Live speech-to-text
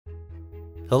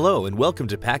Hello and welcome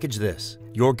to Package This,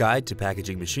 your guide to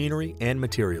packaging machinery and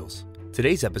materials.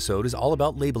 Today's episode is all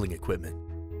about labeling equipment.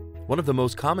 One of the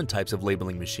most common types of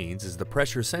labeling machines is the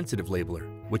pressure-sensitive labeler,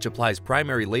 which applies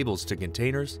primary labels to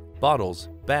containers, bottles,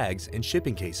 bags, and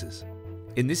shipping cases.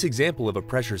 In this example of a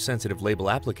pressure-sensitive label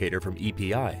applicator from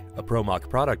EPI, a Promoc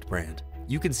product brand,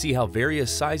 you can see how various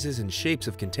sizes and shapes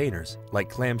of containers, like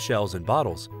clamshells and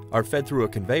bottles, are fed through a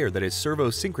conveyor that is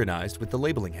servo-synchronized with the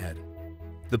labeling head.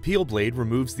 The peel blade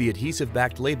removes the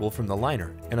adhesive-backed label from the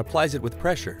liner and applies it with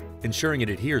pressure, ensuring it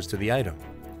adheres to the item.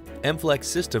 M-Flex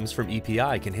systems from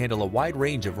EPI can handle a wide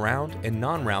range of round and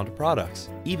non-round products,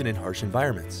 even in harsh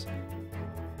environments.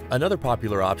 Another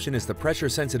popular option is the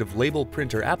pressure-sensitive label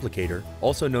printer applicator,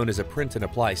 also known as a print and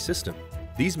apply system.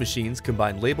 These machines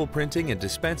combine label printing and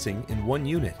dispensing in one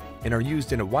unit and are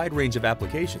used in a wide range of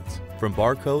applications, from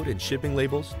barcode and shipping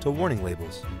labels to warning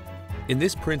labels. In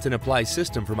this print and apply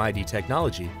system from ID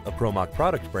Technology, a Promoc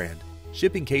product brand,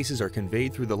 shipping cases are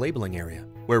conveyed through the labeling area,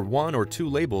 where one or two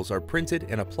labels are printed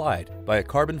and applied by a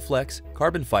CarbonFlex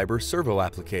carbon fiber servo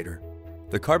applicator.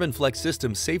 The CarbonFlex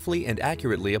system safely and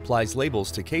accurately applies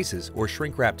labels to cases or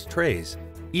shrink-wrapped trays,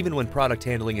 even when product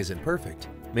handling isn't perfect,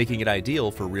 making it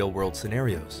ideal for real-world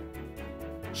scenarios.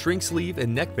 Shrink sleeve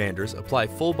and neck banders apply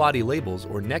full-body labels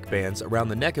or neck bands around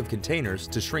the neck of containers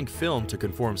to shrink film to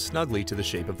conform snugly to the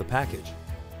shape of the package.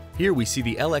 Here we see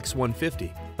the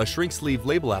LX150, a shrink sleeve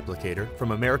label applicator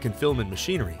from American Film and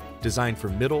Machinery, designed for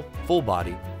middle, full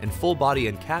body,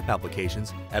 and cap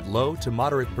applications at low to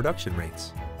moderate production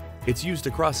rates. It's used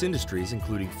across industries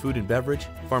including food and beverage,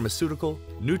 pharmaceutical,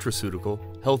 nutraceutical,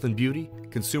 health and beauty,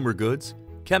 consumer goods,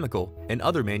 chemical, and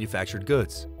other manufactured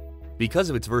goods.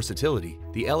 Because of its versatility,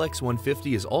 the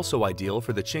LX150 is also ideal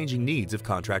for the changing needs of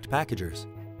contract packagers.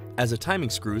 As a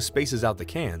timing screw spaces out the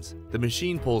cans, the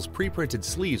machine pulls pre-printed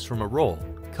sleeves from a roll,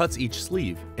 cuts each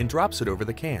sleeve, and drops it over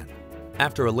the can.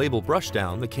 After a label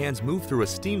brushdown, the cans move through a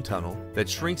steam tunnel that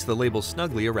shrinks the label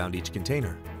snugly around each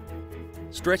container.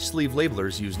 Stretch sleeve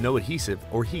labelers use no adhesive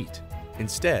or heat.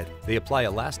 Instead, they apply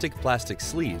elastic plastic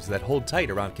sleeves that hold tight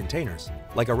around containers,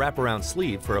 like a wraparound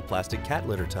sleeve for a plastic cat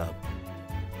litter tub.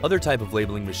 Other type of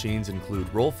labeling machines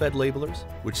include roll-fed labelers,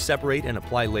 which separate and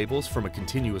apply labels from a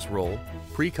continuous roll,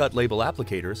 pre-cut label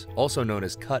applicators, also known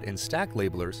as cut and stack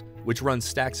labelers, which run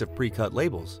stacks of pre-cut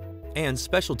labels, and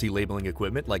specialty labeling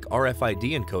equipment like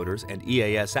RFID encoders and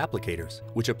EAS applicators,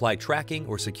 which apply tracking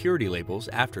or security labels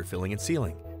after filling and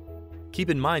sealing. Keep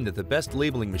in mind that the best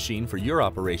labeling machine for your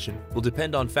operation will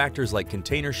depend on factors like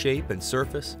container shape and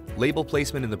surface, label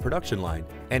placement in the production line,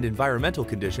 and environmental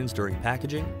conditions during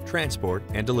packaging, transport,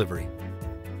 and delivery.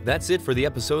 That's it for the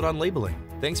episode on labeling.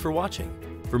 Thanks for watching.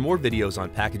 For more videos on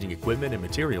packaging equipment and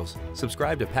materials,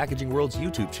 subscribe to Packaging World's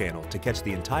YouTube channel to catch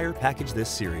the entire Package This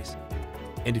series.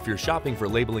 And if you're shopping for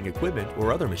labeling equipment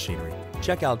or other machinery,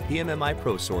 check out PMMI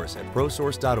ProSource at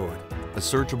prosource.org, a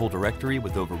searchable directory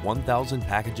with over 1,000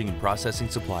 packaging and processing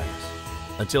suppliers.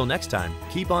 Until next time,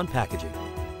 keep on packaging.